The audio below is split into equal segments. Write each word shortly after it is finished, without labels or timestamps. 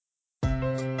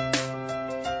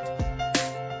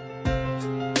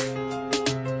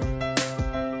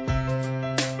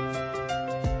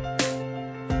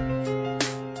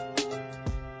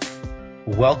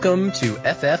Welcome to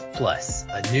FF Plus,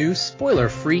 a new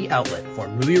spoiler-free outlet for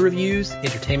movie reviews,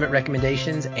 entertainment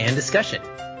recommendations, and discussion.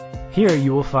 Here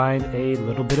you will find a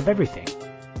little bit of everything,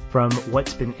 from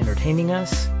what's been entertaining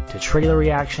us, to trailer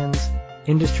reactions,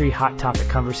 industry hot topic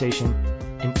conversation,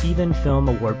 and even film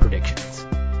award predictions.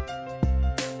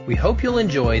 We hope you'll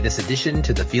enjoy this addition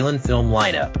to the Feelin' Film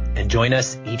lineup and join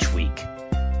us each week.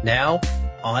 Now,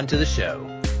 on to the show.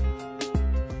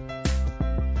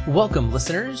 Welcome,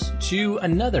 listeners, to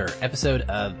another episode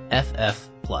of FF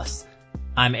Plus.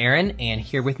 I'm Aaron, and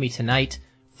here with me tonight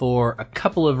for a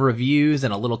couple of reviews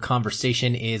and a little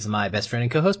conversation is my best friend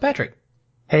and co-host, Patrick.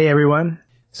 Hey, everyone.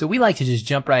 So we like to just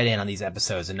jump right in on these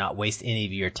episodes and not waste any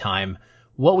of your time.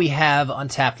 What we have on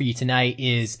tap for you tonight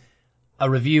is a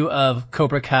review of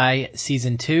Cobra Kai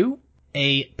Season 2,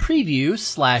 a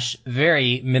preview /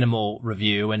 very minimal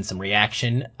review and some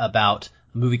reaction about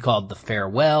a movie called The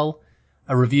Farewell,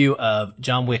 a review of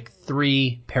John Wick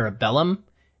 3 Parabellum,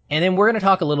 and then we're going to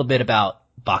talk a little bit about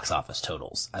box office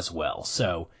totals as well.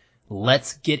 So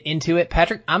let's get into it.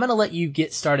 Patrick, I'm going to let you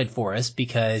get started for us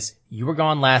because you were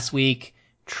gone last week,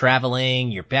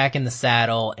 traveling, you're back in the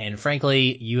saddle, and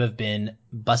frankly, you have been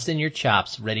busting your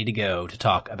chops ready to go to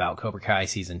talk about Cobra Kai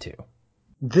Season 2.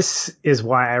 This is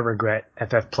why I regret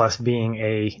FF Plus being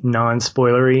a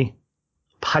non-spoilery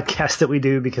podcast that we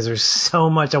do, because there's so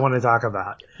much I want to talk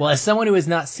about. Well, as someone who has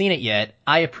not seen it yet,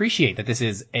 I appreciate that this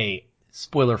is a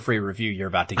spoiler-free review you're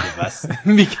about to give us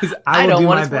because I don't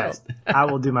want to spoil it. I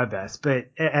will do my best,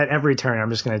 but at every turn, I'm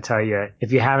just going to tell you,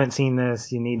 if you haven't seen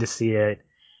this, you need to see it.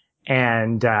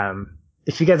 And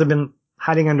if you guys have been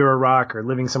hiding under a rock or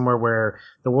living somewhere where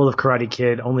the world of Karate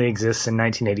Kid only exists in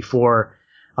 1984,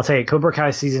 I'll tell you, Cobra Kai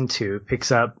Season 2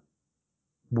 picks up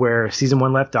where Season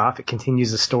 1 left off. It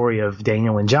continues the story of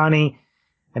Daniel and Johnny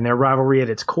and their rivalry at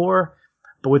its core.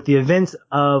 But with the events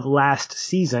of last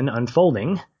season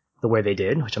unfolding the way they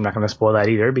did, which I'm not going to spoil that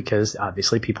either because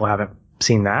obviously people haven't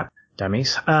seen that.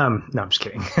 Dummies. No, I'm just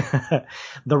kidding.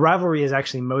 The rivalry has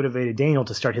actually motivated Daniel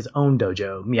to start his own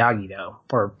dojo, Miyagi-Do,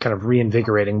 or kind of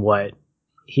reinvigorating what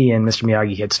he and Mr.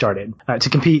 Miyagi had started to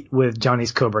compete with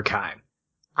Johnny's Cobra Kai.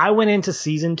 I went into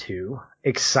Season 2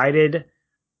 excited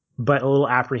but a little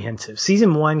apprehensive.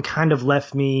 Season 1 kind of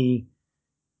left me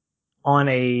on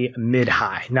a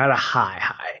mid-high, not a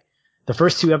high. The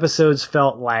first 2 episodes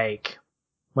felt like,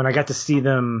 when I got to see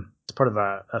them as part of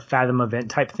a Fathom event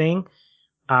type thing,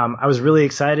 I was really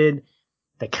excited.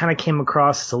 They kind of came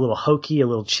across as a little hokey, a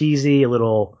little cheesy, a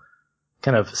little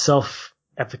kind of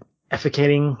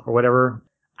self-efficating or whatever.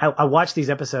 I watched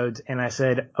these episodes and I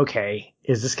said, okay,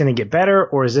 is this going to get better,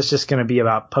 or is this just going to be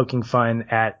about poking fun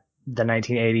at the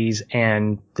 1980s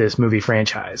and this movie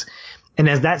franchise? And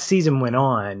as that season went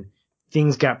on,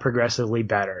 things got progressively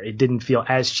better. It didn't feel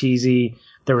as cheesy.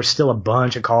 There was still a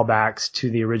bunch of callbacks to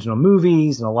the original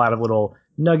movies and a lot of little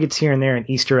nuggets here and there and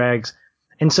Easter eggs.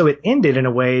 And so it ended in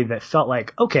a way that felt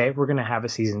like, okay, we're going to have a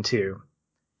Season 2.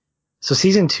 So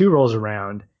Season 2 rolls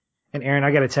around, and Aaron,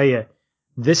 I got to tell you,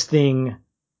 this thing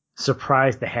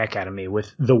surprised the heck out of me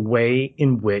with the way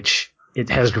in which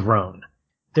it has grown.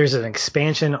 There's an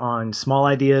expansion on small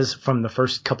ideas from the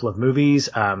first couple of movies,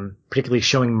 particularly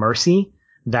showing mercy,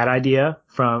 that idea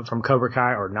from Cobra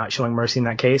Kai, or not showing mercy in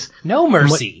that case. No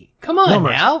mercy. Come on, no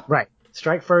mercy. now. Right.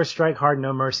 Strike first, strike hard,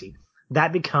 no mercy.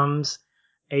 That becomes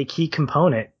a key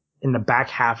component in the back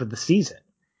half of the season.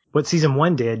 What Season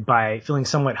 1 did by feeling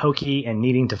somewhat hokey and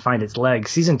needing to find its legs,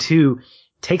 Season 2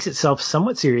 takes itself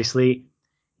somewhat seriously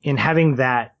in having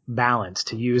that balance,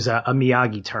 to use a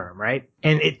Miyagi term, right?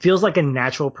 And it feels like a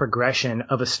natural progression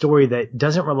of a story that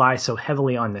doesn't rely so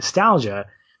heavily on nostalgia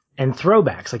and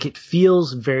throwbacks. Like, it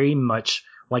feels very much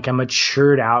like a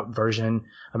matured out version,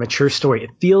 a mature story.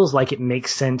 It feels like it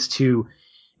makes sense to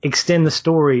extend the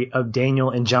story of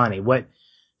Daniel and Johnny. What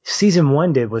Season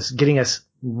 1 did was getting us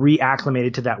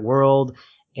reacclimated to that world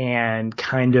and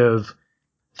kind of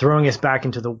throwing us back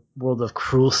into the world of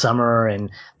Cruel Summer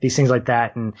and these things like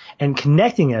that, and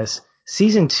connecting us.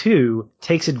 Season 2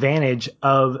 takes advantage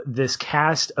of this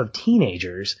cast of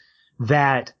teenagers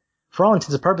that, for all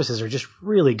intents and purposes, are just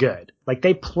really good. Like,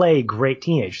 they play great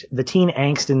teenagers. The teen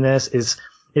angst in this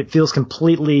it feels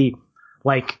completely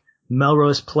like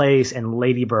Melrose Place and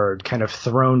Lady Bird kind of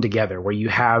thrown together, where you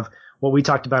have what we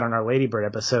talked about on our Lady Bird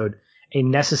episode, a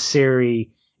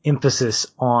necessary emphasis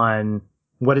on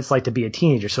what it's like to be a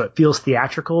teenager. So it feels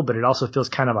theatrical, but it also feels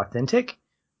kind of authentic.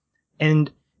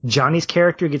 And Johnny's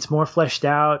character gets more fleshed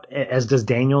out, as does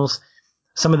Daniel's.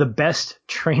 Some of the best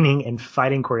training and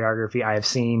fighting choreography I have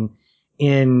seen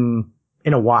in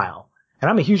a while. And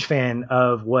I'm a huge fan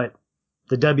of what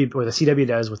the CW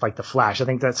does with like the Flash. I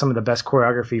think that's some of the best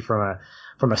choreography from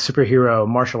a superhero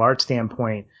martial arts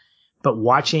standpoint. But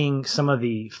watching some of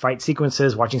the fight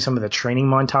sequences, watching some of the training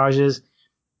montages,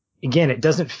 again, it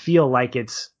doesn't feel like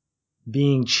it's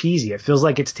being cheesy. It feels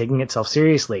like it's taking itself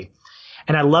seriously.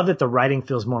 And I love that the writing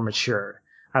feels more mature.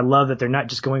 I love that they're not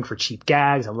just going for cheap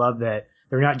gags. I love that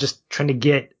they're not just trying to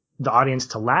get the audience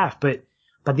to laugh. But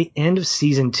by the end of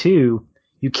season 2,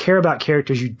 you care about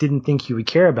characters you didn't think you would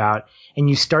care about, and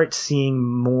you start seeing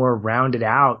more rounded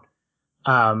out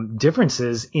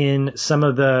differences in some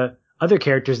of the other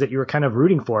characters that you were kind of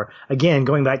rooting for. Again,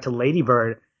 going back to Lady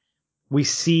Bird, we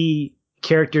see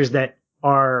characters that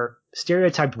are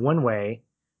stereotyped one way,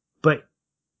 but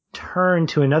turn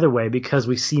to another way because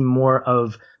we see more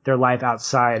of their life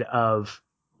outside of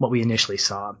what we initially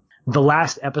saw. The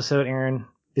last episode, Aaron,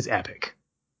 is epic.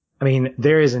 I mean,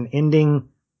 there is an ending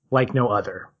like no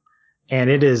other. And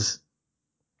it's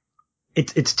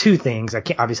two things. I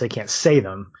can't say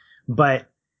them, but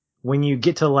when you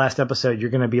get to the last episode,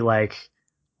 you're going to be like,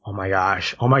 oh my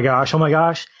gosh, oh my gosh, oh my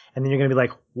gosh. And then you're going to be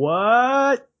like,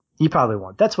 what? You probably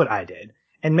won't. That's what I did.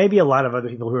 And maybe a lot of other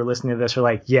people who are listening to this are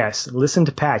like, yes, listen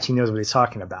to Patch. He knows what he's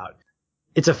talking about.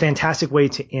 It's a fantastic way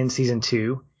to end season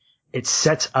 2. It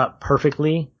sets up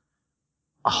perfectly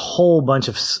a whole bunch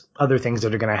of other things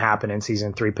that are going to happen in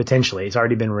season 3, potentially. It's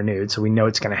already been renewed, so we know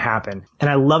it's going to happen. And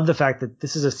I love the fact that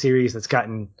this is a series that's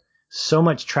gotten so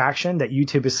much traction that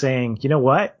YouTube is saying, you know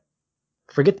what?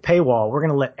 Forget the paywall. We're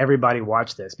going to let everybody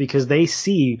watch this because they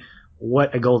see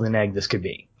what a golden egg this could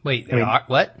be. Wait,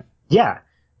 what? Yeah.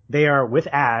 They are with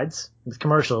ads, with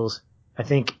commercials, I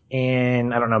think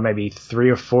in, I don't know, maybe 3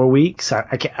 or 4 weeks.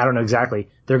 I don't know exactly.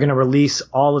 They're going to release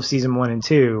all of season 1 and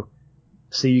 2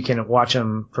 so you can watch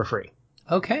them for free.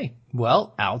 Okay.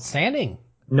 Well, outstanding.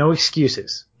 No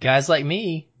excuses. Guys like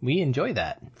me, we enjoy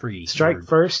that. Free. Strike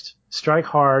first, strike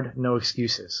hard, no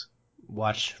excuses.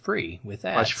 Watch free with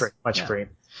ads. Watch free.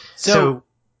 So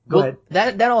go ahead.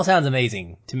 That all sounds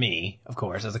amazing to me, of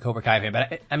course, as a Cobra Kai fan.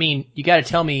 But I mean, you got to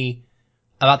tell me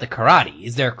about the karate.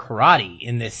 Is there karate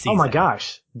in this season? Oh my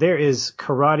gosh, there is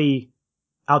karate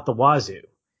out the wazoo.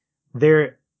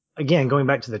 There, again, going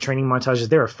back to the training montages,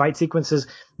 there are fight sequences.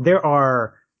 There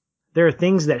are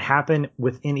things that happen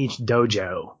within each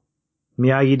dojo,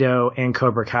 Miyagi-Do and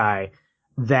Cobra Kai,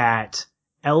 that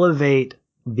elevate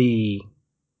the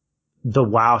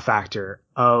wow factor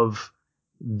of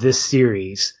this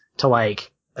series to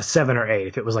like a 7 or 8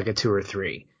 if it was like a 2 or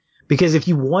 3. Because if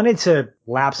you wanted to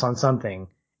lapse on something,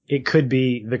 it could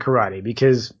be the karate.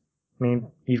 Because, I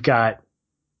mean, you've got,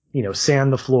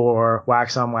 sand the floor,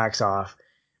 wax on, wax off.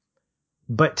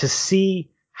 But to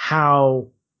see how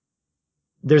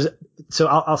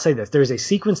I'll say this. There's a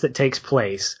sequence that takes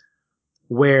place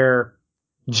where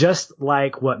just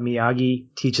like what Miyagi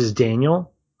teaches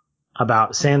Daniel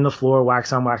about sand the floor,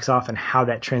 wax on, wax off, and how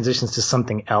that transitions to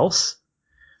something else,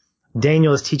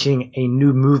 Daniel is teaching a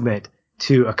new movement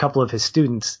to a couple of his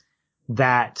students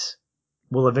that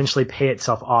will eventually pay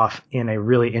itself off in a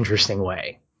really interesting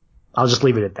way. I'll just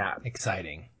leave it at that.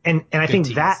 Exciting. And I think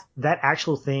tease. that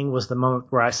actual thing was the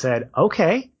moment where I said,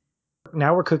 okay,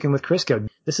 now we're cooking with Crisco.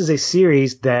 This is a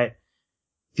series that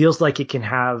feels like it can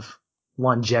have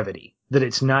longevity, that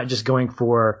it's not just going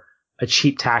for a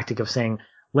cheap tactic of saying,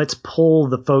 let's pull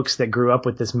the folks that grew up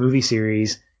with this movie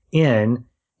series in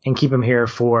and keep them here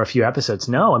for a few episodes.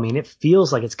 No, I mean, it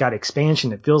feels like it's got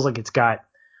expansion. It feels like it's got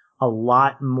a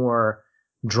lot more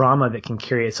drama that can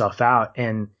carry itself out.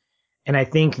 And I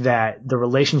think that the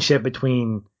relationship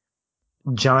between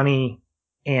Johnny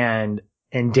and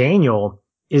Daniel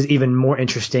is even more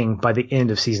interesting by the end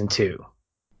of season 2.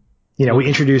 We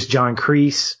introduced John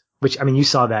Kreese, which, I mean, you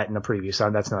saw that in the preview,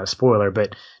 so that's not a spoiler,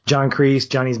 but John Kreese,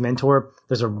 Johnny's mentor,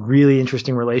 there's a really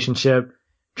interesting relationship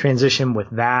transition with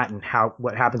that and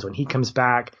what happens when he comes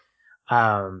back.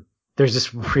 There's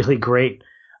this really great,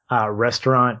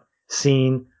 restaurant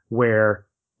scene where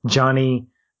Johnny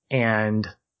and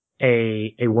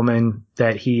a woman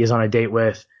that he is on a date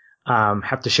with,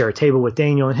 have to share a table with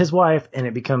Daniel and his wife, and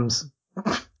it becomes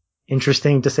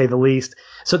interesting to say the least.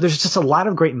 So there's just a lot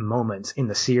of great moments in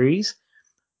the series,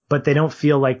 but they don't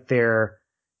feel like they're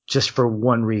just for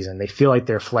one reason. They feel like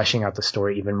they're fleshing out the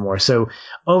story even more. So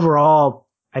overall,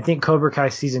 I think Cobra Kai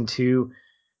season 2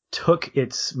 took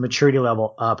its maturity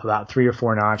level up about 3 or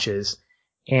 4 notches,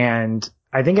 and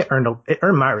I think it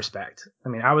earned my respect. I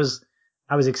mean, I was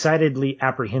excitedly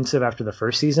apprehensive after the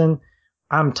first season.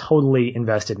 I'm totally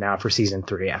invested now for season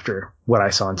 3 after what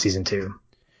I saw in season 2.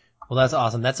 Well, that's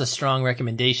awesome. That's a strong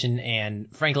recommendation.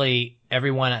 And frankly,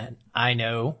 everyone I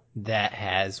know that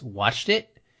has watched it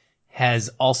has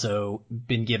also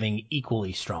been giving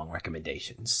equally strong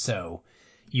recommendations. So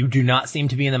you do not seem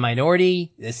to be in the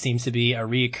minority. This seems to be a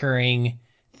reoccurring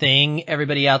thing.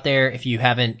 Everybody out there, if you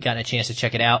haven't gotten a chance to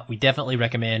check it out, we definitely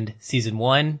recommend season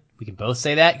 1. We can both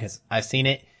say that because I've seen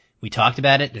it. We talked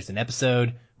about it. There's an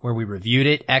episode where we reviewed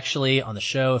it actually on the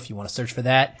show if you want to search for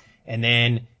that. And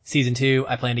then season 2,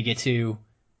 I plan to get to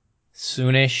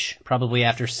soonish, probably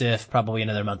after Sif, probably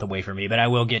another month away from me, but I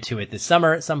will get to it this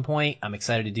summer at some point. I'm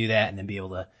excited to do that and then be able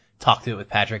to talk through it with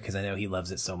Patrick because I know he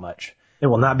loves it so much. It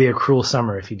will not be a cruel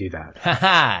summer if you do that.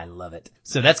 Haha, I love it.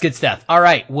 So that's good stuff. All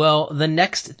right. Well, the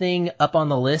next thing up on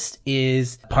the list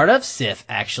is part of SIFF,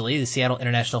 actually, the Seattle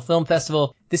International Film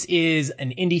Festival. This is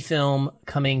an indie film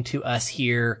coming to us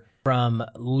here from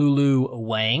Lulu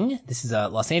Wang. This is a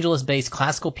Los Angeles-based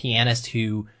classical pianist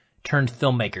who turned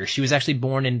filmmaker. She was actually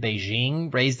born in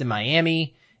Beijing, raised in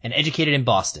Miami, and educated in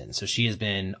Boston. So she has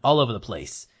been all over the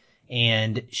place.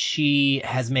 And she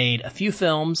has made a few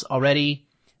films already.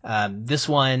 This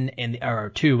one or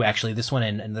two actually, this one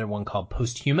and another one called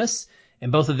Posthumous.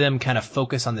 And both of them kind of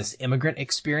focus on this immigrant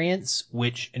experience,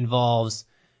 which involves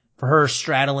for her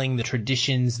straddling the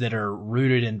traditions that are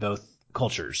rooted in both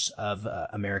cultures of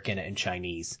American and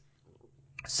Chinese.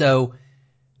 So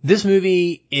this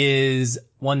movie is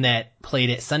one that played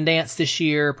at Sundance this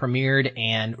year, premiered,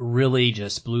 and really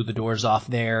just blew the doors off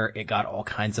there. It got all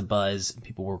kinds of buzz.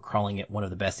 People were calling it one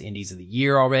of the best indies of the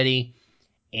year already.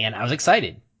 And I was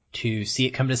excited to see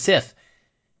it come to SIFF.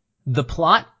 The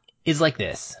plot is like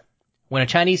this. When a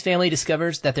Chinese family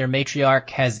discovers that their matriarch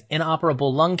has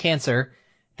inoperable lung cancer,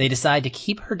 they decide to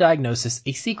keep her diagnosis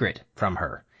a secret from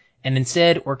her, and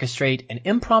instead orchestrate an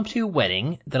impromptu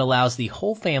wedding that allows the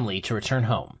whole family to return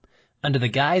home, under the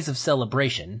guise of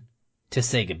celebration, to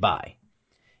say goodbye.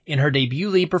 In her debut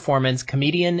lead performance,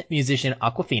 comedian-musician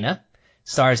Awkwafina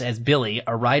stars as Billy,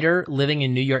 a writer living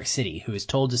in New York City who is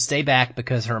told to stay back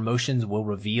because her emotions will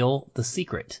reveal the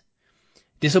secret.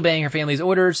 Disobeying her family's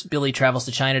orders, Billy travels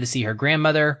to China to see her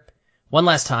grandmother one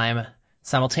last time,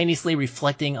 simultaneously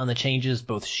reflecting on the changes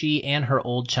both she and her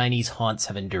old Chinese haunts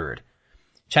have endured.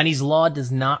 Chinese law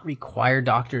does not require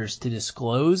doctors to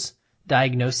disclose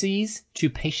diagnoses to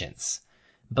patients.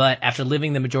 But after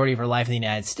living the majority of her life in the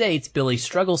United States, Billy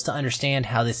struggles to understand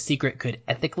how this secret could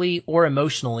ethically or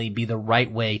emotionally be the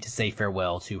right way to say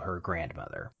farewell to her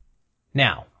grandmother.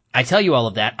 Now, I tell you all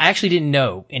of that. I actually didn't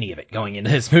know any of it going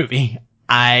into this movie.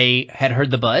 I had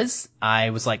heard the buzz.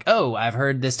 I was like, oh, I've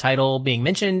heard this title being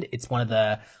mentioned. It's one of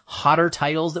the hotter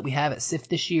titles that we have at SIFF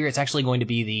this year. It's actually going to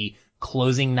be the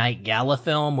closing night gala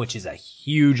film, which is a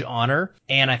huge honor.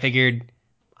 And I figured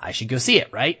I should go see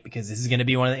it, right? Because this is going to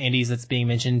be one of the indies that's being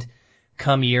mentioned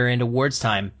come year-end awards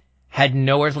time. Had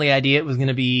no earthly idea it was going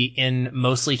to be in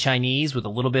mostly Chinese with a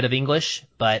little bit of English,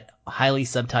 but highly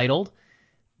subtitled.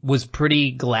 Was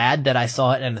pretty glad that I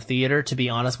saw it in the theater, to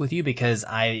be honest with you, because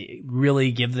I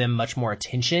really give them much more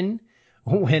attention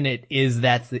when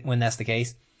that's the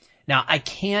case. Now, I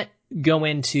can't go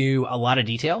into a lot of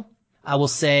detail. I will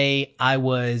say I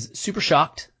was super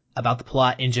shocked about the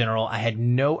plot in general. I had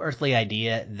no earthly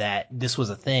idea that this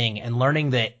was a thing, and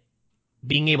learning that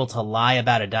being able to lie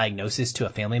about a diagnosis to a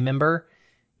family member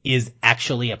is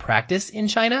actually a practice in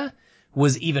China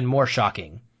was even more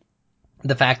shocking.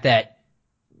 The fact that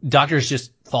doctors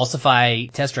just falsify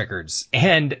test records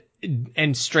and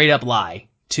straight up lie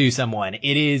to someone.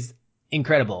 It is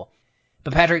incredible.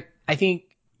 But Patrick, I think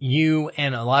you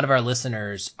and a lot of our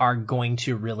listeners are going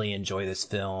to really enjoy this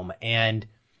film. And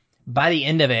by the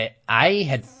end of it, I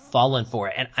had fallen for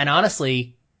it. And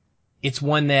honestly, it's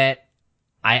one that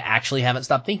I actually haven't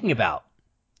stopped thinking about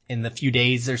in the few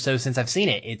days or so since I've seen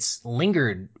it. It's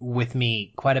lingered with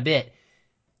me quite a bit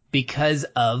because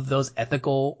of those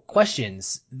ethical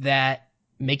questions that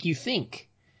make you think.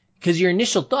 Because your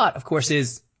initial thought, of course,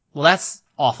 is, well, that's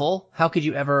awful. How could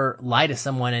you ever lie to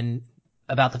someone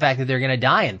about the fact that they're going to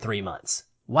die in 3 months?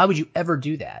 Why would you ever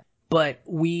do that? But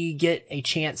we get a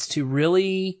chance to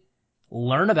really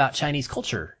learn about Chinese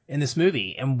culture in this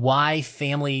movie and why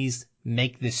families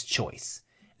make this choice.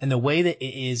 And the way that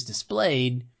it is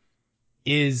displayed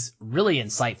is really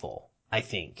insightful, I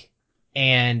think,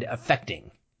 and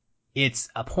affecting. It's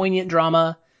a poignant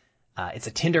drama. It's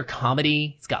a tender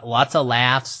comedy. It's got lots of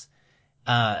laughs.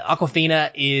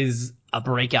 Awkwafina is a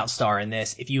breakout star in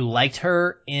this. If you liked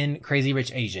her in Crazy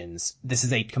Rich Asians, this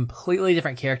is a completely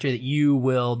different character that you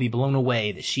will be blown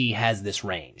away that she has this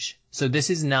range. So this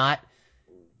is not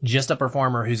just a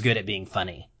performer who's good at being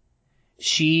funny.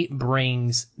 She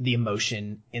brings the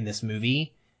emotion in this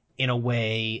movie in a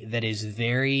way that is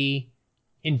very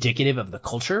indicative of the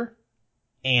culture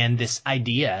and this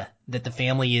idea that the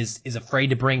family is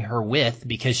afraid to bring her with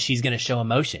because she's going to show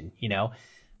emotion, you know.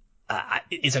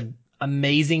 It's an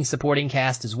amazing supporting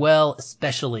cast as well,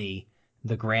 especially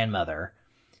the grandmother.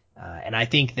 And I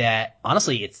think that,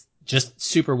 honestly, it's just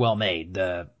super well made.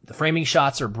 The framing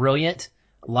shots are brilliant.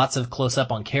 Lots of close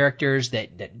up on characters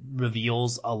that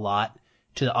reveals a lot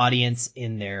to the audience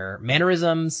in their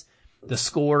mannerisms. The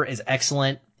score is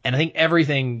excellent. And I think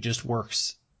everything just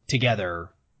works together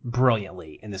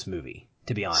brilliantly in this movie,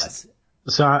 to be honest.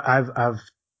 So I've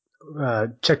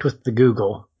checked with the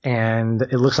Google, and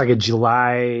it looks like a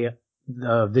July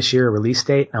of this year release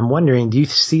date. I'm wondering, do you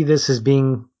see this as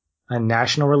being a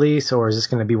national release, or is this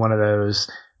going to be one of those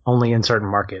only in certain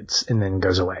markets and then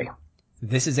goes away?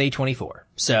 This is A24,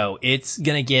 so it's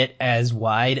going to get as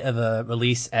wide of a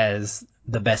release as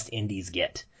the best indies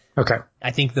get. Okay.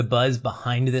 I think the buzz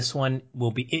behind this one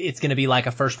will be, it's going to be like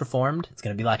a First Reformed. It's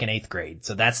going to be like an 8th Grade.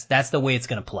 So that's the way it's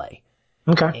going to play.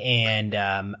 Okay. And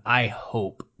I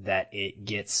hope that it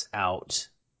gets out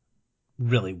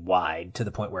really wide to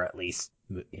the point where at least,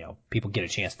 you know, people get a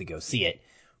chance to go see it.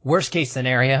 Worst case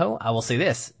scenario, I will say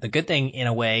this. The good thing in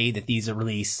a way that these are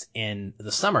released in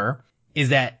the summer is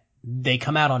that they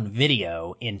come out on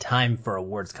video in time for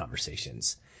awards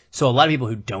conversations. So a lot of people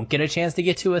who don't get a chance to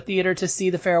get to a theater to see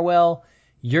The Farewell,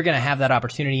 you're going to have that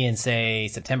opportunity in, say,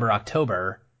 September,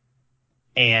 October,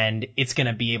 and it's going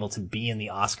to be able to be in the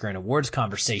Oscar and awards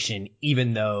conversation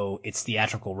even though its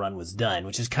theatrical run was done,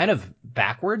 which is kind of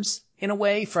backwards in a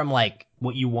way from like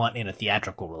what you want in a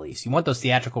theatrical release. You want those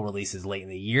theatrical releases late in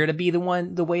the year to be the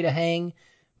way to hang,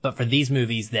 but for these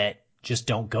movies that just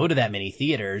don't go to that many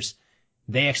theaters,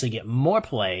 they actually get more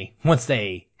play once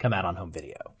they come out on home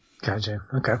video. Gotcha.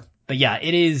 Okay. But yeah,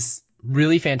 it is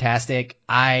really fantastic.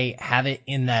 I have it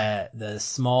in the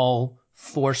small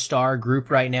 4-star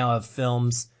group right now of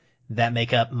films that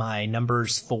make up my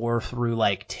numbers 4 through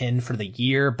like 10 for the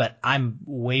year, but I'm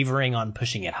wavering on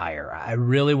pushing it higher. I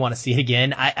really want to see it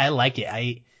again. I like it.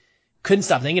 I couldn't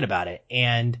stop thinking about it,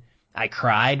 and I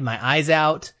cried my eyes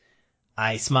out.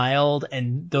 I smiled,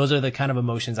 and those are the kind of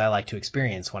emotions I like to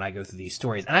experience when I go through these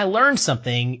stories. And I learned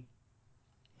something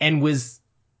and was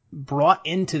brought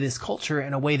into this culture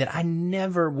in a way that I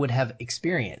never would have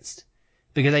experienced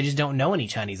because I just don't know any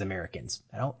Chinese Americans.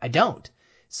 I don't.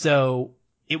 So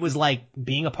it was like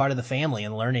being a part of the family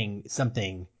and learning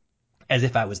something as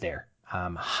if I was there.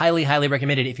 Highly, highly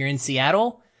recommended. If you're in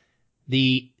Seattle,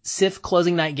 the SIFF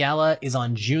closing night gala is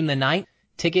on June the 9th.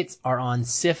 Tickets are on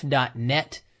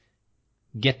sif.net.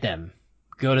 Get them.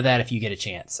 Go to that if you get a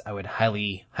chance. I would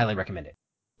highly, highly recommend it.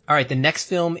 All right. The next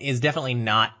film is definitely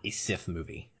not a SIFF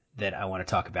movie that I want to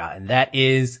talk about, and that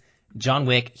is John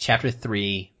Wick Chapter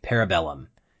 3 Parabellum.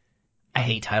 I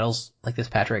hate titles like this,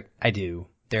 Patrick. I do.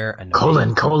 They're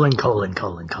annoying. Colon.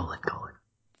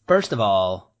 First of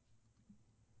all,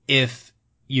 if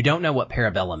you don't know what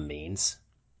parabellum means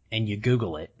and you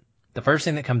Google it, the first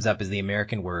thing that comes up is the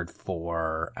American word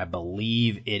for, I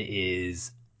believe it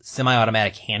is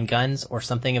semi-automatic handguns or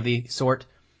something of the sort.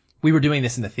 We were doing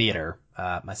this in the theater,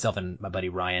 myself and my buddy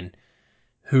Ryan,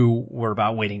 who were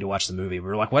about waiting to watch the movie. We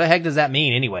were like, what the heck does that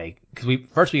mean anyway?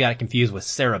 Because we got it confused with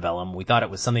cerebellum. We thought it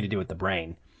was something to do with the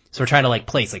brain. So we're trying to like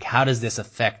place, like, how does this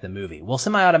affect the movie? Well,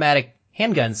 semi-automatic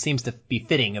handguns seems to be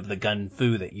fitting of the gun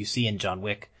fu that you see in John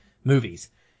Wick movies.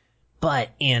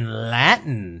 But in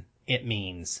Latin, it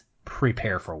means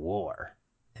prepare for war.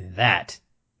 That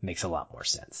makes a lot more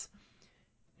sense.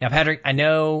 Now, Patrick, I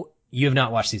know you have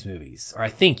not watched these movies, or I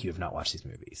think you have not watched these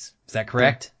movies. Is that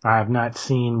correct? I have not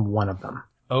seen one of them.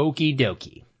 Okie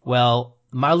dokie. Well,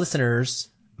 our listeners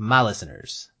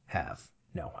have,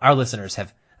 I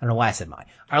don't know why I said my.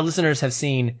 Our listeners have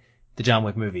seen the John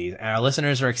Wick movies, and our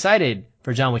listeners are excited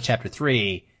for John Wick Chapter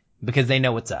 3 because they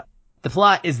know what's up. The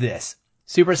plot is this.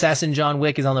 Super assassin John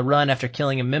Wick is on the run after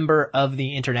killing a member of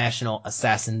the International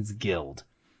Assassins Guild.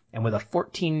 And with a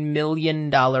 $14 million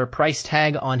price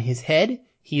tag on his head,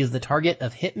 he is the target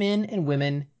of hitmen and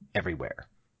women everywhere.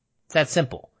 It's that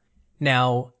simple.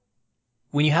 Now,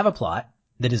 when you have a plot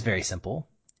that is very simple,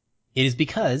 it is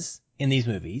because in these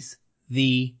movies,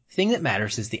 the thing that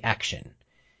matters is the action.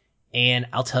 And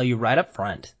I'll tell you right up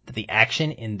front that the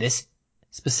action in this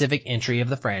specific entry of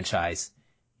the franchise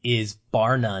is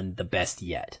bar none the best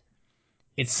yet.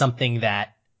 It's something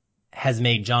that has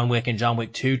made John Wick and John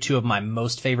Wick 2 two of my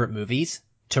most favorite movies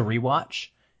to rewatch.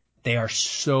 They are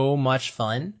so much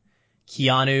fun.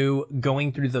 Keanu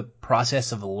going through the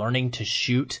process of learning to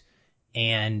shoot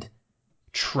and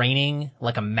training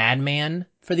like a madman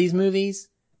for these movies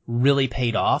really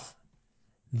paid off.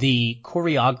 The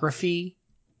choreography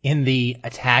in the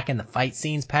attack and the fight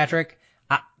scenes, Patrick,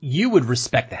 you would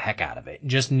respect the heck out of it.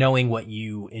 Just knowing what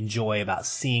you enjoy about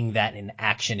seeing that in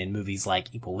action in movies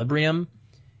like Equilibrium.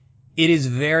 It is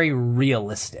very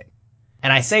realistic.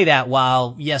 And I say that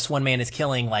while, yes, one man is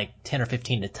killing like 10 or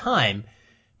 15 at a time,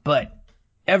 but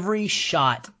every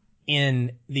shot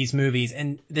in these movies,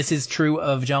 and this is true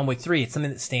of John Wick 3, it's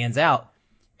something that stands out.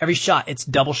 Every shot, it's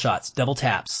double shots, double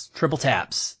taps, triple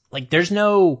taps. Like there's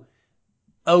no,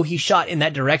 oh, he shot in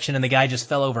that direction and the guy just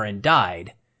fell over and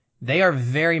died. They are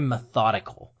very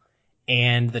methodical,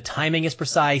 and the timing is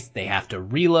precise. They have to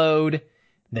reload.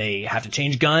 They have to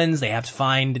change guns. They have to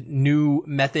find new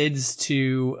methods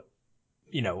to,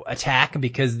 attack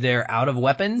because they're out of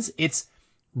weapons. It's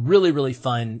really, really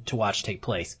fun to watch take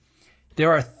place.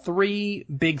 There are 3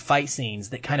 big fight scenes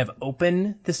that kind of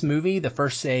open this movie. The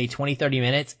first, say, 20, 30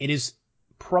 minutes. It is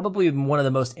probably one of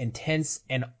the most intense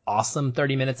and awesome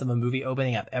 30 minutes of a movie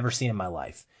opening I've ever seen in my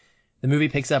life. The movie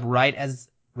picks up right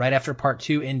after part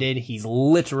 2 ended. He's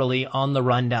literally on the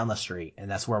run down the street, and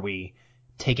that's where we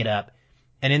take it up.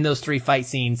 And in those 3 fight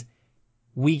scenes,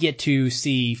 we get to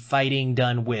see fighting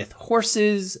done with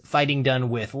horses, fighting done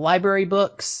with library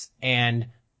books, and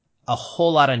a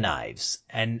whole lot of knives.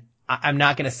 And I'm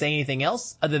not going to say anything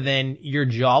else other than your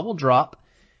jaw will drop.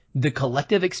 The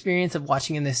collective experience of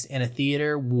watching this in a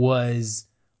theater was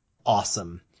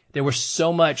awesome. There was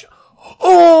so much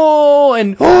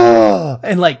and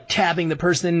like tapping the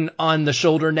person on the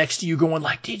shoulder next to you going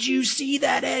like, did you see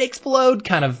that head explode?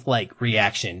 Kind of like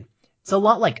reaction. It's a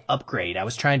lot like Upgrade. I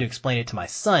was trying to explain it to my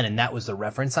son, and that was the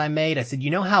reference I made. I said,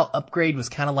 you know how Upgrade was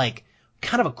kind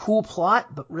of a cool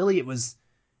plot, but really it was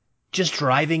just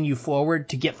driving you forward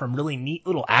to get from really neat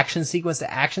little action sequence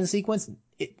to action sequence?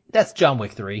 That's John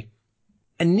Wick 3.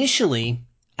 Initially,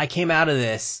 I came out of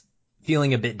this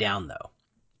feeling a bit down though.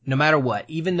 No matter what,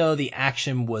 even though the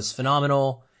action was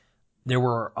phenomenal, there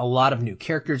were a lot of new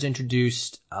characters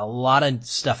introduced, a lot of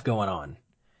stuff going on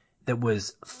that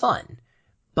was fun.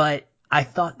 But I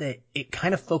thought that it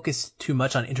kind of focused too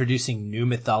much on introducing new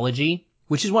mythology,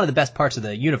 which is one of the best parts of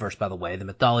the universe, by the way, the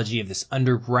mythology of this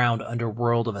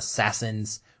underworld of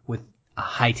assassins with a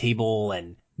high table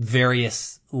and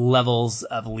various levels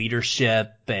of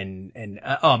leadership and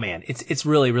oh man, it's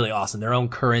really, really awesome. Their own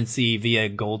currency via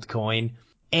gold coin.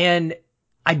 And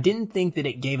I didn't think that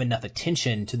it gave enough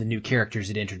attention to the new characters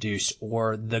it introduced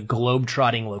or the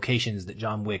globe-trotting locations that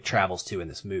John Wick travels to in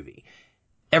this movie.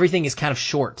 Everything is kind of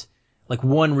short, like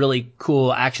one really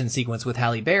cool action sequence with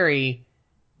Halle Berry,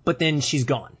 but then she's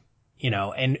gone,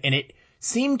 and it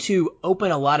seemed to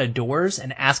open a lot of doors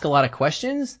and ask a lot of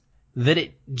questions that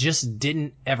it just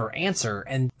didn't ever answer.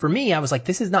 And for me, I was like,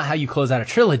 this is not how you close out a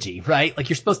trilogy, right? Like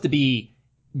you're supposed to be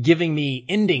giving me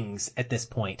endings at this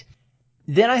point.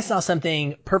 Then I saw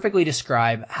something perfectly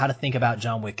describe how to think about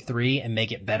John Wick 3 and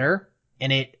make it better.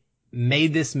 And it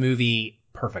made this movie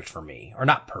perfect for me. Or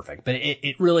not perfect, but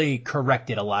it really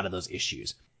corrected a lot of those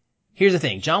issues. Here's the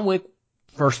thing. John Wick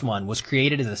first one was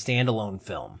created as a standalone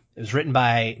film. It was written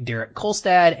by Derek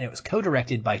Kolstad and it was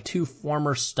co-directed by 2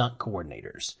 former stunt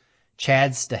coordinators,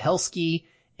 Chad Stahelski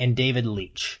and David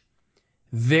Leitch.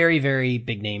 Very, very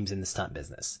big names in the stunt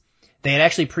business. They had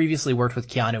actually previously worked with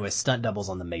Keanu as stunt doubles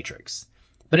on The Matrix.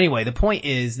 But anyway, the point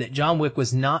is that John Wick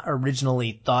was not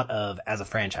originally thought of as a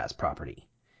franchise property.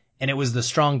 And it was the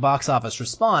strong box office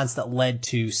response that led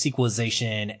to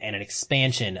sequelization and an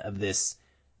expansion of this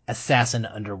assassin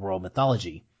underworld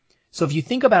mythology. So if you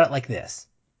think about it like this,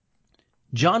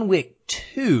 John Wick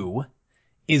 2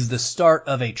 is the start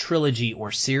of a trilogy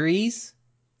or series,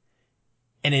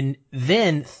 and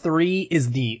then 3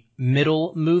 is the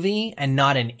middle movie and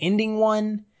not an ending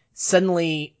one.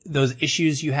 Suddenly those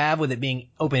issues you have with it being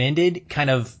open-ended kind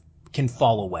of can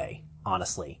fall away,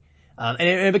 honestly. And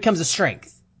it becomes a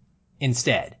strength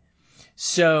instead.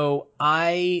 So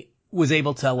I was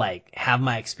able to have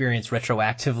my experience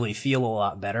retroactively feel a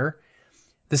lot better.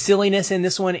 The silliness in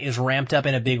this one is ramped up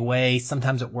in a big way.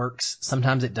 Sometimes it works.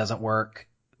 Sometimes it doesn't work.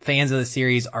 Fans of the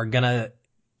series are gonna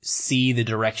see the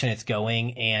direction it's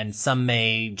going, and some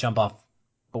may jump off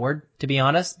board, to be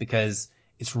honest, because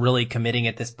it's really committing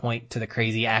at this point to the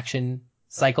crazy action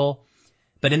cycle.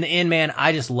 But in the end, man,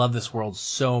 I just love this world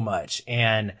so much,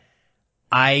 and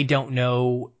I don't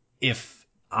know if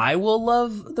I will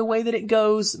love the way that it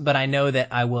goes, but I know that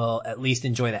I will at least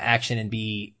enjoy the action and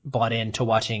be bought into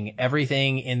watching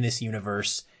everything in this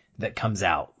universe that comes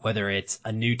out, whether it's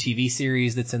a new TV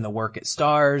series that's in the work at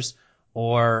Starz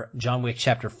or John Wick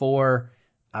Chapter 4.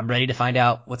 I'm ready to find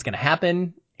out what's going to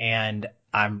happen, and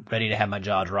I'm ready to have my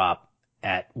jaw drop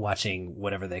at watching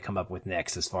whatever they come up with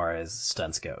next as far as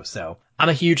stunts go. So I'm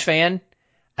a huge fan.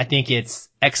 I think it's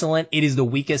excellent. It is the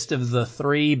weakest of the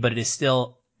 3, but it is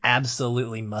still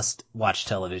absolutely must watch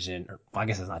television, or well, I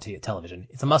guess it's not television.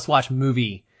 It's a must watch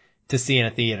movie to see in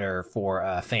a theater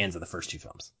for fans of the first two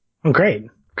films. Oh, great.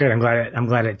 Great. I'm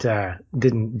glad it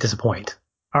didn't disappoint.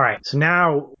 All right. So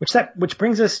now, which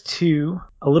brings us to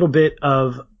a little bit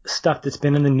of stuff that's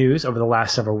been in the news over the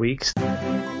last several weeks.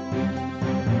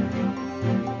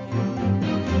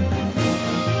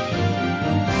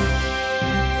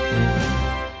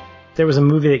 There was a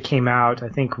movie that came out. I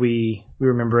think we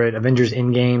remember it, Avengers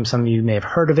Endgame. Some of you may have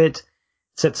heard of it. It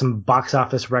set some box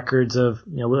office records of,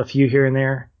 a few here and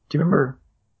there. Do you remember?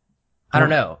 I don't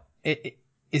know.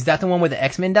 Is that the one where the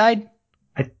X-Men died?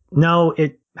 No,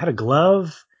 it had a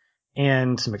glove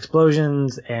and some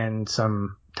explosions and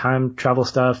some time travel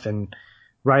stuff and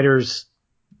writers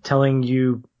telling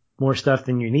you more stuff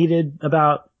than you needed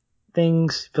about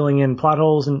things, filling in plot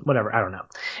holes and whatever. I don't know.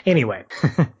 Anyway,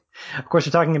 of course,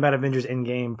 we're talking about Avengers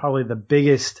Endgame, probably the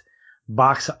biggest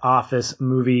box office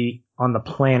movie on the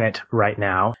planet right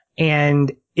now.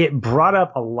 And it brought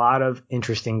up a lot of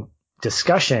interesting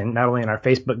discussion, not only in our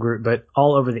Facebook group, but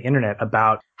all over the internet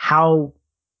about how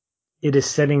it is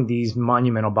setting these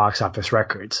monumental box office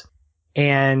records.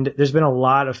 And there's been a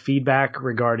lot of feedback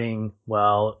regarding,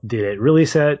 well, did it really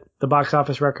set the box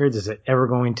office records? Is it ever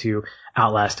going to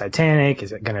outlast Titanic?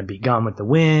 Is it going to be Gone with the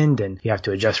Wind? And you have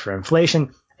to adjust for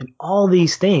inflation and all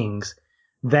these things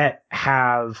that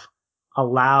have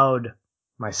allowed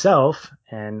myself,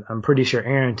 and I'm pretty sure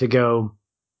Aaron, to go,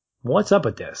 what's up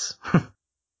with this?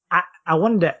 I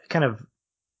wanted to kind of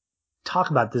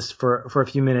talk about this for a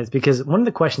few minutes, because one of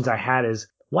the questions I had is,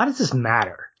 why does this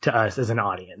matter to us as an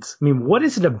audience? I mean, what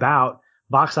is it about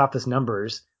box office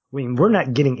numbers? I mean, we're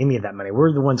not getting any of that money.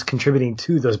 We're the ones contributing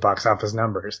to those box office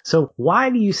numbers. So why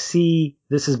do you see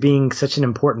this as being such an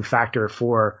important factor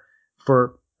for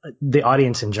the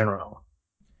audience in general?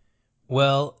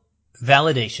 Well,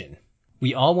 validation.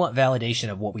 We all want validation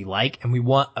of what we like, and we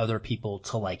want other people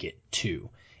to like it too.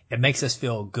 It makes us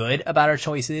feel good about our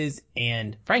choices,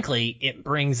 and frankly, it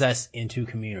brings us into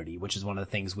community, which is one of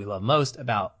the things we love most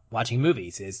about watching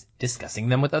movies, is discussing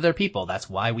them with other people. That's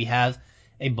why we have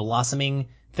a blossoming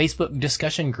Facebook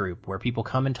discussion group where people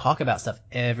come and talk about stuff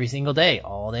every single day,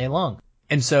 all day long.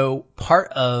 And so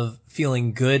part of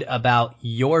feeling good about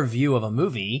your view of a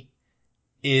movie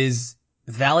is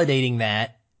validating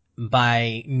that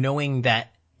by knowing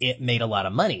that it made a lot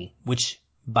of money, which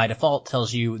by default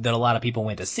tells you that a lot of people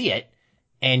went to see it,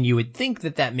 and you would think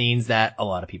that that means that a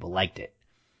lot of people liked it.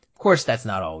 Of course, that's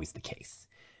not always the case.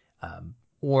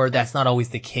 Or that's not always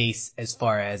the case as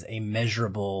far as a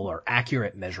measurable or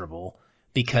accurate measurable,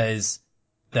 because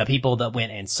the people that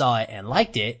went and saw it and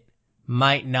liked it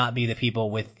might not be the people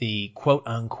with the quote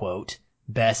unquote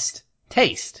best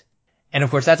taste. And of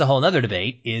course, that's a whole other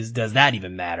debate, is does that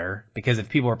even matter? Because if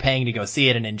people are paying to go see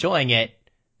it and enjoying it,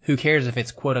 who cares if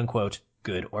it's quote unquote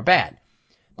good or bad?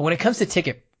 But when it comes to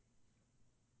ticket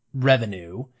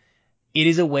revenue, it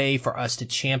is a way for us to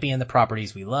champion the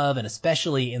properties we love, and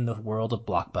especially in the world of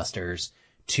blockbusters,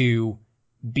 to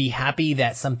be happy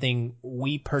that something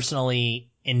we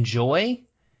personally enjoy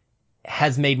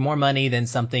has made more money than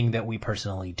something that we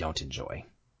personally don't enjoy.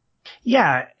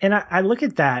 Yeah, and I look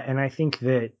at that and I think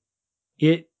that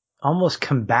it almost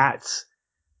combats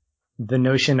the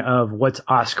notion of what's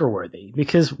Oscar worthy,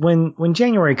 because when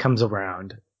January comes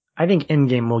around, I think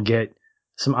Endgame will get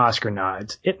some Oscar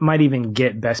nods. It might even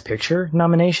get Best Picture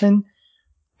nomination,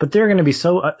 but there are going to be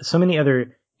so many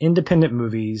other independent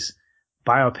movies,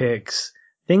 biopics,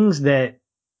 things that,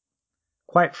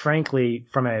 quite frankly,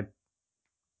 from a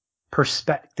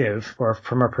perspective or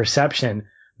from a perception,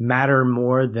 matter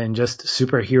more than just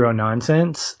superhero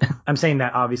nonsense. I'm saying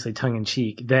that obviously tongue in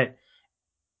cheek, that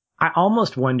I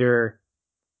almost wonder,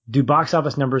 do box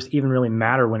office numbers even really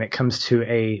matter when it comes to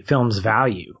a film's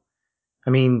value? I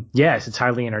mean, yes, it's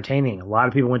highly entertaining. A lot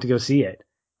of people went to go see it.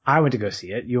 I went to go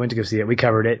see it. You went to go see it. We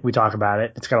covered it. We talk about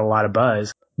it. It's got a lot of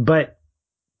buzz. But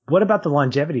what about the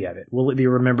longevity of it? Will it be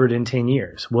remembered in 10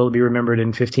 years? Will it be remembered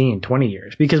in 15, 20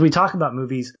 years? Because we talk about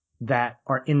movies that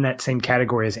are in that same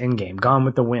category as Endgame, Gone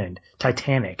with the Wind,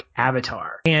 Titanic,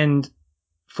 Avatar. And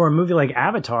for a movie like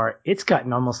Avatar, it's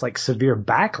gotten almost like severe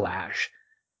backlash,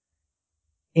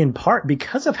 in part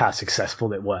because of how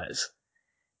successful it was.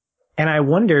 And I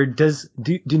wonder,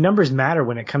 do numbers matter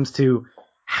when it comes to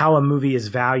how a movie is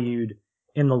valued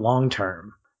in the long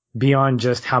term, beyond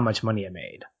just how much money it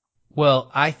made?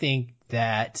 Well, I think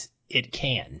that it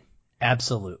can.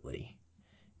 Absolutely.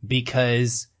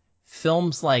 Because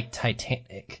films like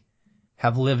Titanic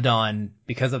have lived on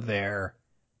because of their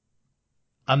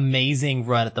amazing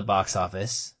run at the box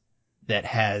office that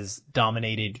has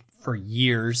dominated for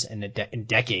years and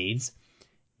decades.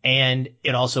 and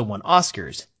it also won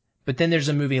Oscars. But then there's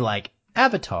a movie like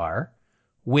Avatar,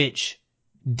 which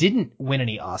didn't win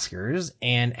any Oscars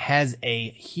and has a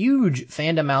huge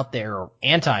fandom out there, or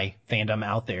anti-fandom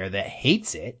out there, that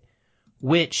hates it,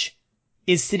 which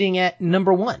is sitting at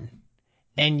number one.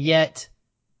 And yet,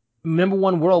 number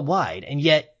one worldwide. And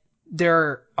yet,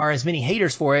 there are as many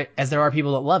haters for it as there are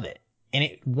people that love it. And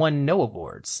it won no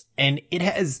awards. And it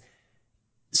has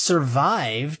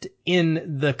survived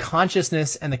in the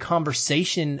consciousness and the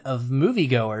conversation of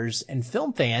moviegoers and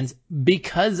film fans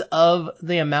because of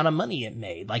the amount of money it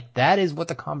made. Like, that is what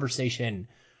the conversation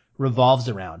revolves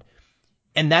around.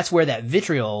 And that's where that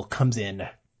vitriol comes in.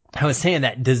 I was saying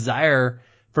that desire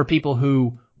for people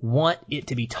who want it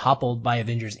to be toppled by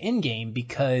Avengers Endgame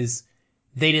because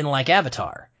they didn't like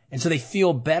Avatar. And so they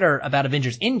feel better about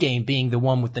Avengers Endgame being the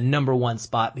one with the number one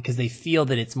spot because they feel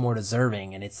that it's more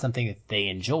deserving and it's something that they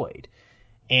enjoyed.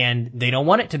 And they don't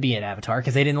want it to be an Avatar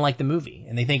because they didn't like the movie.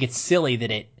 And they think it's silly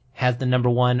that it has the number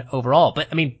one overall. But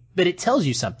it tells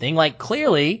you something. Like,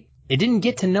 clearly, it didn't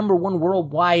get to number one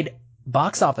worldwide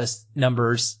box office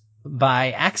numbers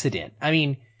by accident.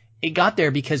 It got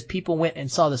there because people went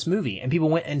and saw this movie, and people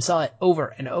went and saw it over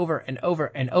and over and over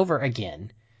and over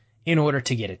again in order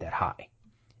to get it that high.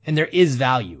 And there is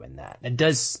value in that. It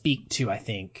does speak to, I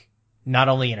think, not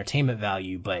only entertainment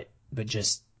value, but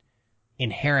just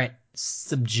inherent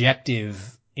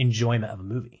subjective enjoyment of a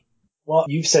movie. Well,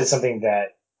 you've said something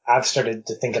that I've started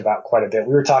to think about quite a bit.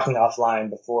 We were talking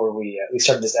offline before we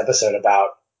started this episode about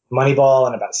Moneyball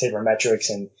and about sabermetrics,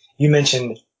 and you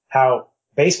mentioned how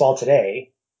baseball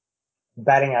today,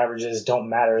 batting averages don't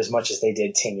matter as much as they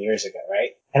did 10 years ago, right?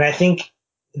 And I think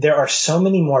there are so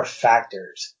many more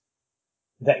factors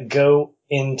that go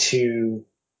into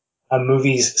a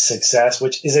movie's success,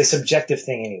 which is a subjective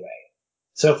thing anyway.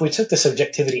 So if we took the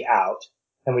subjectivity out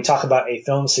and we talk about a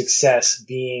film's success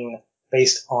being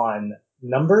based on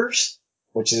numbers,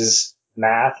 which is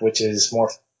math, which is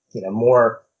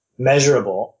more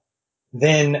measurable,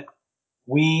 then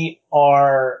we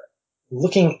are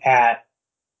looking at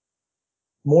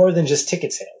more than just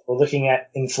ticket sales. We're looking at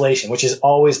inflation, which is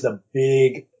always the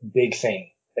big, big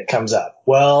thing that comes up.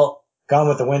 Well, Gone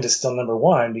with the Wind is still number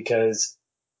one because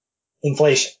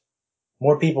inflation.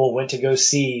 More people went to go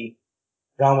see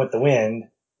Gone with the Wind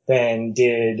than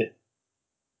did,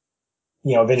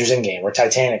 Avengers Endgame or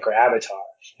Titanic or Avatar.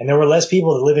 And there were less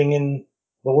people living in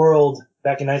the world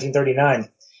back in 1939.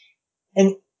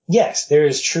 And yes, there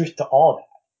is truth to all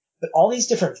that. But all these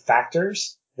different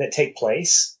factors that take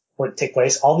place,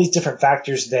 all these different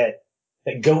factors that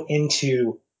go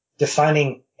into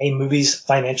defining a movie's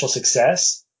financial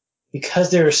success,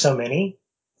 because there are so many,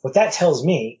 what that tells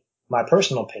me, my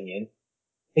personal opinion,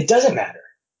 it doesn't matter.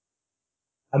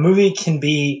 A movie can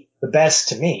be the best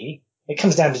to me. It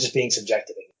comes down to just being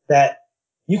subjective. That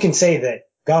you can say that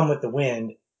Gone with the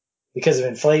Wind, because of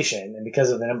inflation and because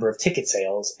of the number of ticket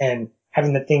sales and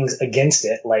having the things against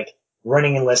it, like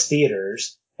running in less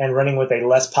theaters and running with a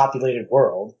less populated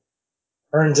world,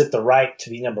 earns it the right to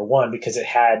be number one because it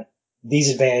had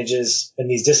these advantages and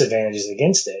these disadvantages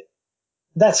against it.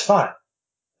 That's fine.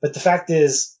 But the fact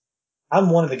is,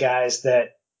 I'm one of the guys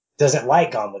that doesn't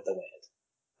like Gone with the Wind.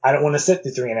 I don't want to sit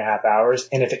through 3.5 hours.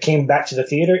 And if it came back to the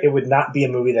theater, it would not be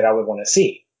a movie that I would want to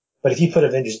see. But if you put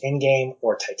Avengers Endgame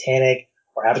or Titanic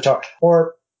or Avatar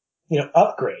or,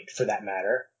 Upgrade for that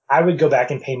matter, I would go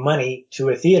back and pay money to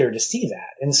a theater to see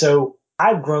that. And so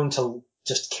I've grown to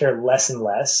just care less and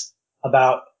less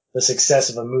about the success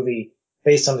of a movie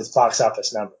based on its box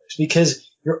office numbers, because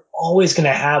you're always going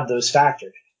to have those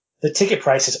factors. The ticket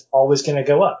price is always going to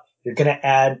go up. You're going to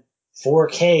add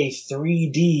 4K,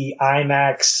 3D,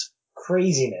 IMAX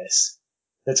craziness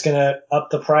that's going to up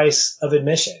the price of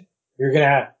admission. You're going to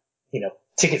have,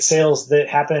 ticket sales that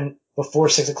happen before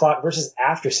 6 o'clock versus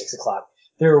after 6 o'clock.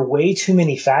 There are way too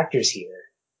many factors here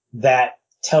that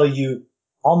tell you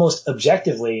almost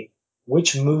objectively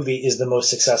which movie is the most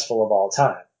successful of all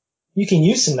time. You can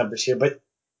use some numbers here, but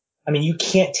you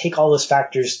can't take all those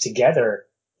factors together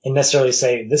and necessarily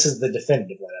say this is the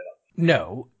definitive one of them.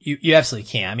 No, you absolutely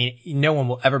can't. No one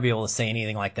will ever be able to say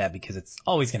anything like that because it's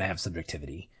always going to have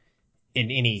subjectivity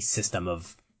in any system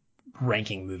of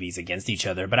ranking movies against each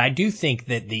other. But I do think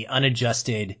that the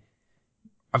adjusted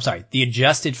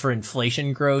for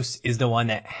inflation gross is the one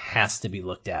that has to be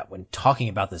looked at when talking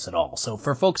about this at all. So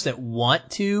for folks that want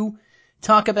to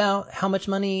talk about how much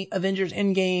money Avengers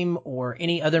Endgame or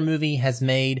any other movie has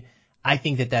made, I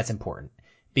think that that's important.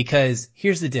 Because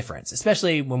here's the difference,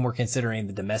 especially when we're considering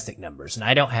the domestic numbers. And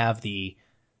I don't have the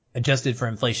adjusted for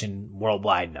inflation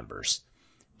worldwide numbers.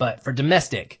 But for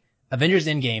domestic, Avengers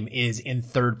Endgame is in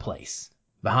third place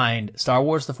behind Star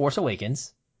Wars The Force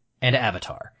Awakens and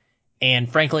Avatar.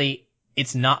 And frankly,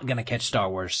 it's not going to catch Star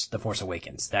Wars The Force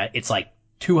Awakens. That it's like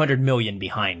 200 million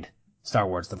behind Star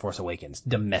Wars The Force Awakens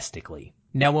domestically.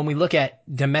 Now, when we look at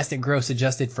domestic gross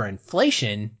adjusted for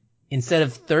inflation, instead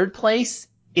of third place,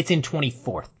 it's in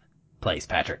 24th place,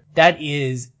 Patrick. That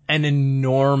is an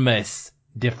enormous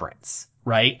difference,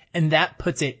 right? And that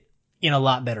puts it in a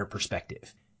lot better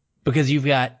perspective because you've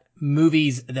got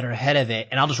movies that are ahead of it.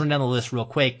 And I'll just run down the list real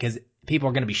quick because people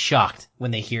are going to be shocked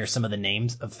when they hear some of the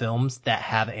names of films that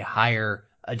have a higher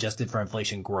adjusted for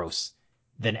inflation gross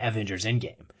than Avengers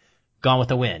Endgame. Gone with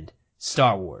the Wind,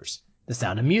 Star Wars, The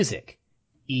Sound of Music,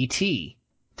 E.T.,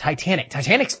 Titanic.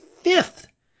 Titanic's 5th.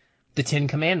 The Ten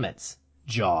Commandments,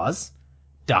 Jaws,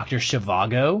 Dr.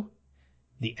 Zhivago,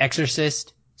 The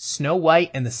Exorcist, Snow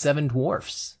White and the Seven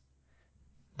Dwarfs.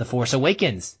 The Force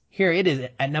Awakens. Here it is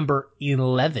at number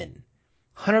 11.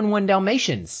 101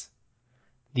 Dalmatians.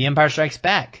 The Empire Strikes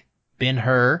Back.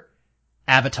 Ben-Hur.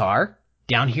 Avatar.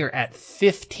 Down here at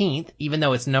 15th, even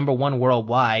though it's number 1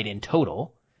 worldwide in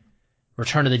total.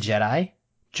 Return of the Jedi.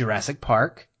 Jurassic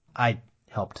Park. I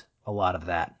helped a lot of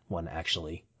that one,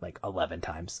 actually, like 11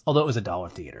 times. Although it was a dollar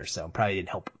theater, so probably didn't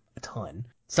help a ton.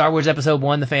 Star Wars Episode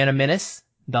 1, The Phantom Menace.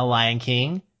 The Lion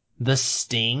King. The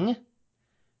Sting.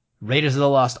 Raiders of the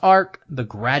Lost Ark, The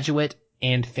Graduate,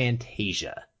 and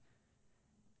Fantasia.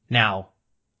 Now,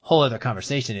 whole other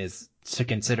conversation is to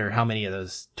consider how many of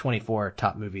those 24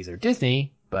 top movies are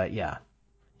Disney, but yeah.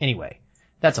 Anyway,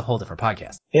 that's a whole different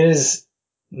podcast. It is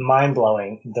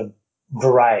mind-blowing, the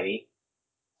variety,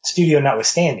 studio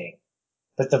notwithstanding,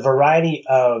 but the variety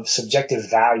of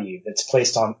subjective value that's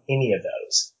placed on any of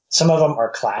those. Some of them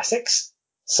are classics,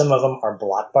 some of them are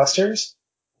blockbusters,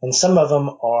 and some of them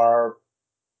are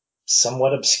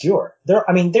somewhat obscure. They're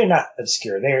not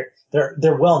obscure.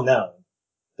 They're well known,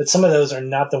 but some of those are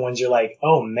not the ones you're like,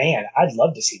 oh man, I'd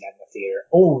love to see that in the theater.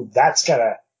 Oh, that's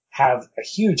gotta have a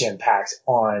huge impact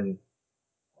on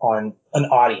an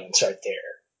audience right there.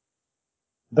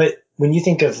 But when you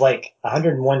think of like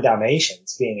 101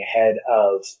 Dalmatians being ahead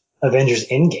of Avengers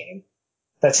Endgame,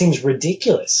 that seems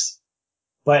ridiculous,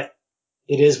 but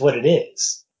it is what it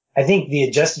is. I think the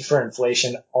adjusted for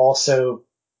inflation also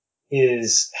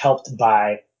is helped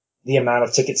by the amount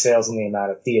of ticket sales and the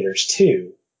amount of theaters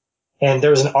too. And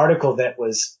there was an article that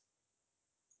was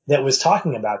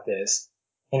talking about this,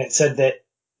 and it said that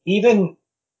even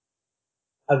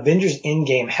Avengers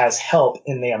Endgame has help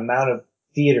in the amount of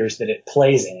theaters that it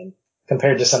plays in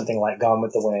compared to something like Gone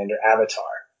with the Wind or Avatar.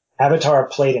 Avatar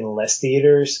played in less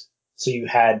theaters, so you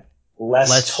had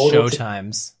less total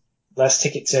showtimes, less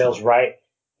ticket sales, right?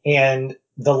 And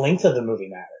the length of the movie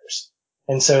matters.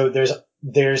 And so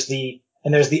there's the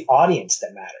audience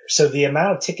that matters. So the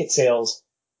amount of ticket sales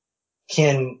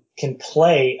can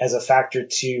play as a factor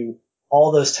to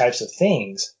all those types of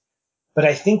things. But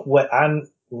I think what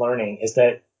I'm learning is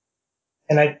that,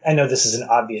 and I know this is an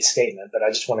obvious statement, but I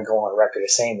just want to go on record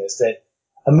as saying this, that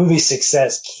a movie's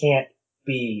success can't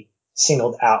be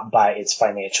singled out by its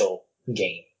financial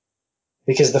gain.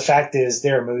 Because the fact is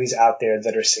there are movies out there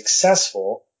that are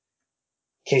successful.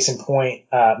 Case in point,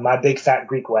 My Big Fat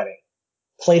Greek Wedding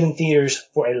played in theaters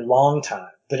for a long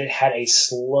time, but it had a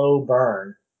slow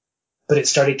burn, but it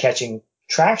started catching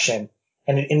traction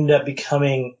and it ended up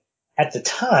becoming, at the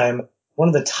time, one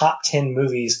of the top 10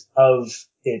 movies of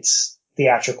its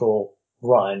theatrical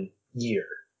run year.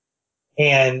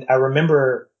 And I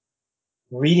remember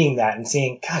reading that and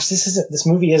seeing, gosh, this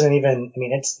movie isn't even,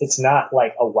 it's not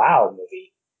like a wow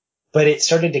movie, but it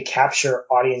started to capture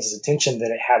audience's attention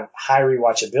that it had high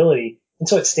rewatchability. And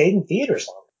so it stayed in theaters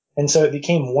longer. And so it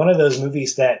became one of those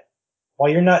movies that, while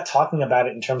you're not talking about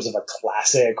it in terms of a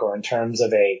classic or in terms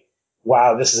of a,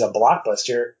 wow, this is a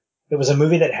blockbuster, it was a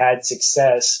movie that had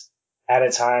success at a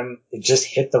time. It just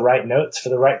hit the right notes for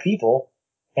the right people.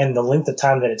 And the length of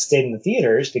time that it stayed in the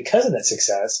theaters because of that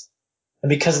success, and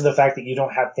because of the fact that you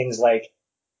don't have things like,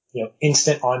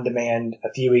 instant on demand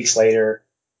a few weeks later,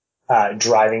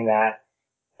 driving that.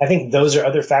 I think those are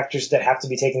other factors that have to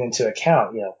be taken into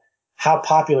account. How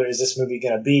popular is this movie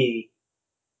going to be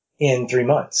in 3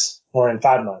 months or in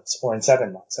 5 months or in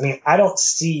 7 months? I don't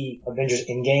see Avengers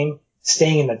Endgame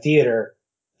staying in the theater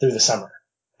through the summer.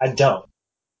 I don't.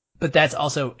 But that's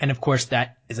also, and of course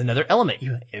that is another element.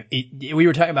 We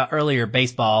were talking about earlier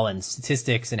baseball and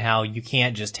statistics and how you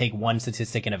can't just take one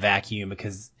statistic in a vacuum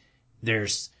because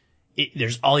there's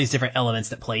all these different elements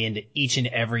that play into each and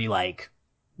every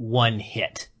one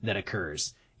hit that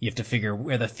occurs. You have to figure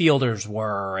where the fielders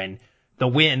were and the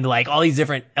wind, all these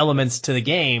different elements to the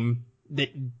game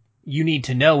that you need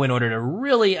to know in order to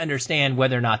really understand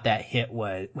whether or not that hit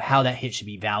was, how that hit should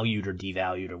be valued or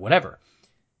devalued or whatever.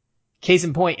 Case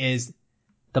in point is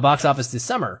the box office this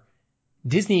summer.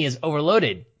 Disney is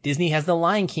overloaded. Disney has the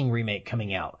Lion King remake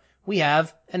coming out. We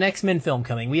have an X-Men film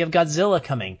coming. We have Godzilla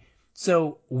coming.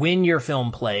 So when your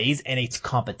film plays and its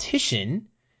competition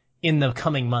in the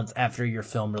coming months after your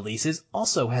film releases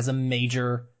also has a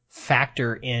major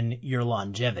factor in your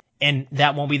longevity. And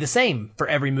that won't be the same for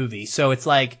every movie. So it's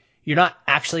like you're not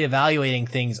actually evaluating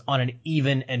things on an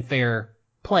even and fair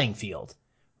playing field,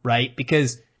 right?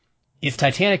 Because if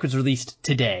Titanic was released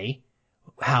today,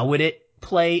 how would it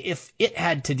play if it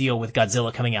had to deal with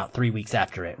Godzilla coming out 3 weeks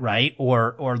after it, right?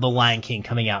 Or The Lion King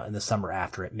coming out in the summer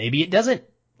after it. Maybe it doesn't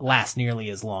last nearly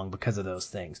as long because of those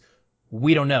things.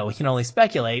 We don't know. We can only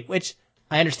speculate, which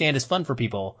I understand is fun for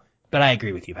people, but I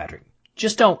agree with you, Patrick.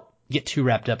 Just don't get too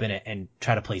wrapped up in it and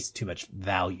try to place too much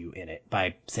value in it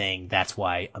by saying that's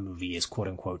why a movie is quote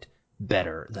unquote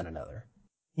better than another.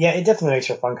 Yeah, it definitely makes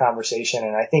for a fun conversation.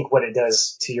 And I think what it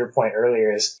does, to your point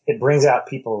earlier, is it brings out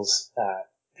people's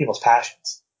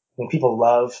passions. When people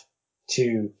love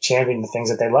to champion the things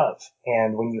that they love.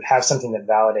 And when you have something that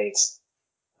validates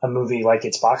a movie like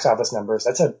its box office numbers,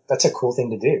 that's a cool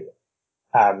thing to do.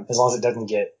 As long as it doesn't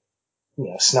get,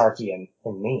 snarky and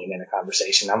mean in a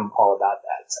conversation, I'm all about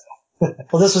that. So,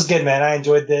 well, this was good, man. I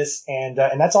enjoyed this. And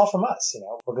that's all from us.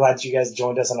 We're glad that you guys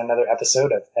joined us on another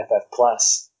episode of FF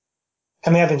Plus.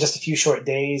 Coming up in just a few short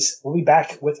days, we'll be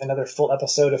back with another full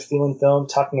episode of Feelin' Film,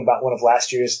 talking about one of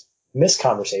last year's missed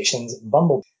conversations,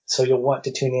 Bumblebee. So you'll want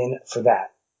to tune in for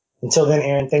that. Until then,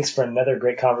 Aaron, thanks for another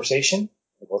great conversation.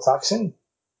 We'll talk soon.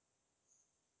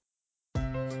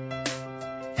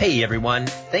 Hey everyone,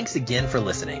 thanks again for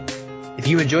listening. If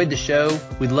you enjoyed the show,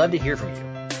 we'd love to hear from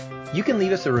you. You can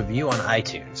leave us a review on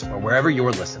iTunes or wherever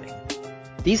you're listening.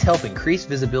 These help increase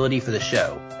visibility for the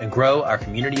show and grow our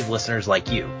community of listeners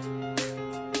like you.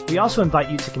 We also invite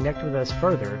you to connect with us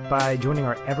further by joining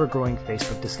our ever-growing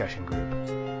Facebook discussion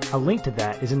group. A link to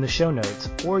that is in the show notes,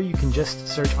 or you can just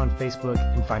search on Facebook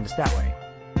and find us that way.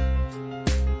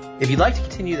 If you'd like to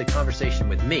continue the conversation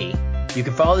with me, you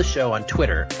can follow the show on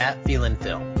Twitter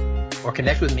 @FeelinFilm, or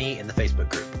connect with me in the Facebook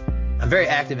group. I'm very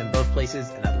active in both places,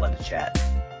 and I'd love to chat.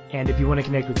 And if you want to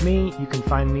connect with me, you can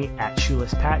find me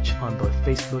 @ShoelessPatch on both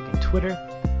Facebook and Twitter,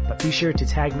 but be sure to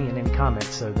tag me in any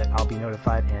comments so that I'll be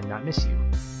notified and not miss you.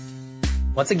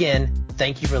 Once again,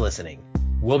 thank you for listening.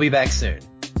 We'll be back soon.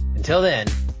 Until then,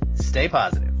 stay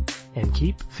positive. And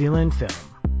keep feeling film.